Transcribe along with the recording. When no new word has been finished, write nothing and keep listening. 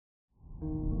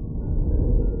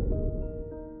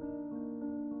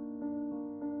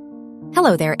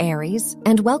Hello there, Aries,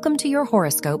 and welcome to your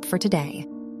horoscope for today,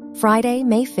 Friday,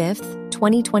 May 5th,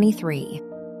 2023.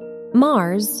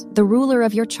 Mars, the ruler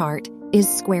of your chart, is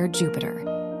square Jupiter,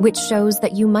 which shows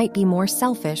that you might be more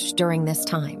selfish during this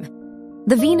time.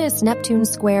 The Venus-Neptune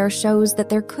square shows that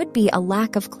there could be a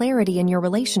lack of clarity in your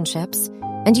relationships,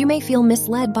 and you may feel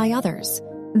misled by others.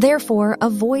 Therefore,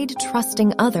 avoid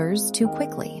trusting others too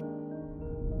quickly.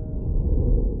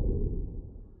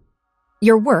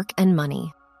 Your work and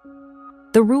money.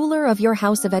 The ruler of your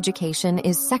house of education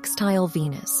is sextile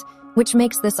Venus, which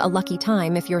makes this a lucky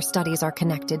time if your studies are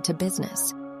connected to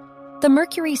business. The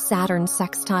Mercury-Saturn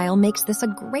sextile makes this a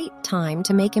great time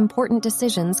to make important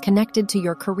decisions connected to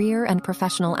your career and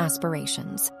professional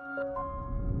aspirations.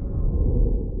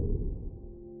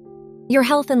 Your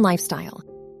health and lifestyle.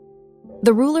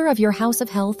 The ruler of your house of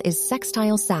health is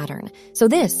sextile Saturn, so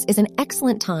this is an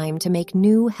excellent time to make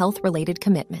new health-related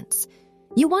commitments.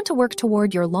 You want to work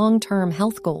toward your long-term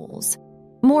health goals.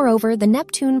 Moreover, the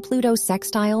Neptune-Pluto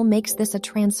sextile makes this a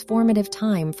transformative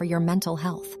time for your mental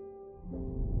health.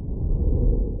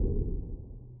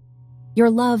 Your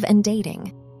love and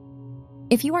dating.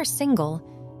 If you are single,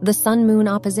 the Sun-Moon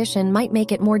opposition might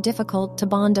make it more difficult to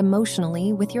bond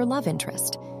emotionally with your love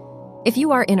interest. If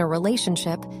you are in a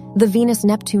relationship, the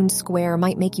Venus-Neptune square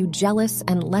might make you jealous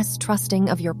and less trusting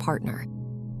of your partner.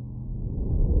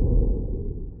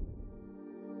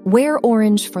 Wear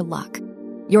orange for luck.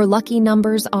 Your lucky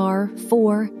numbers are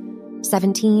 4,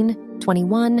 17,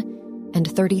 21, and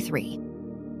 33.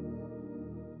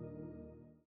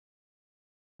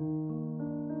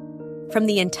 From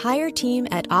the entire team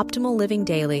at Optimal Living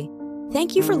Daily,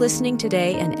 thank you for listening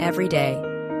today and every day.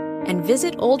 And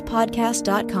visit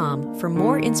oldpodcast.com for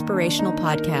more inspirational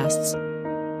podcasts.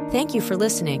 Thank you for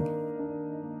listening.